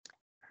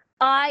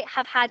I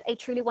have had a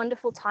truly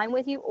wonderful time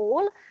with you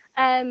all.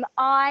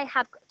 I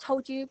have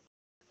told you,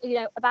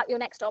 about your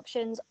next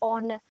options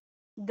on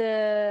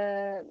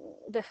the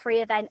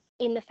free event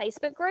in the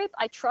Facebook group.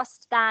 I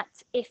trust that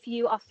if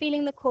you are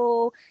feeling the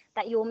call,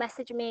 that you'll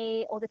message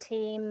me or the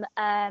team,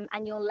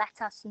 and you'll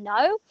let us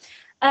know.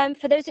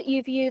 For those of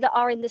you that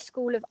are in the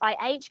School of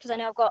IH, because I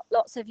know I've got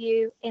lots of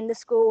you in the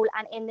school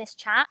and in this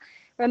chat,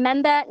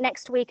 remember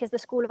next week is the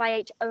School of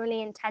IH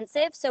only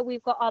intensive. So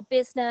we've got our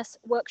business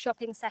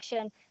workshopping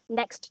session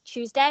next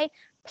Tuesday.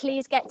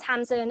 Please get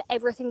Tamsin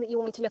everything that you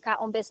want to look at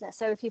on business.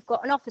 So if you've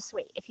got an offer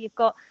suite, if you've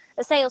got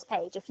a sales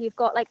page, if you've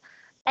got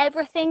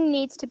everything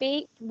needs to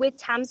be with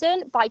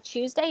Tamsin by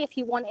Tuesday if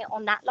you want it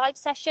on that live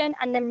session.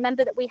 And then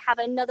remember that we have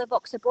another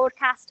Voxer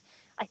broadcast.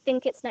 I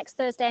think it's next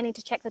Thursday. I need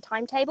to check the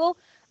timetable.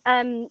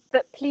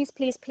 But please,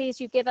 please, please,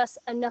 you give us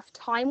enough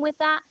time with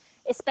that,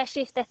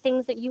 especially if there are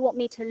things that you want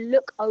me to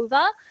look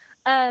over.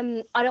 I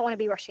don't want to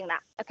be rushing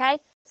that. Okay.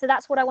 So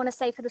that's what I want to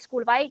say for the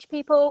School of IH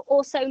people.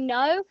 Also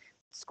know,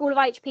 School of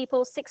IH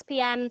people, 6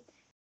 p.m.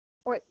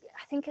 or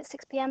I think it's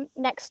 6 p.m.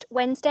 next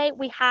Wednesday,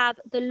 we have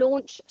the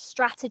launch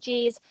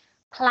strategies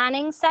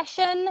planning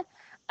session.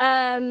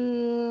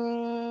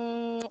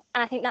 And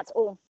I think that's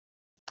all.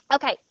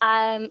 Okay,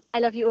 I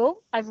love you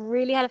all. I've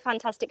really had a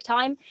fantastic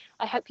time.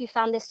 I hope you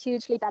found this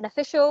hugely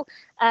beneficial,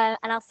 and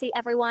I'll see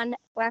everyone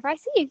wherever I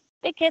see you.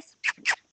 Big kiss.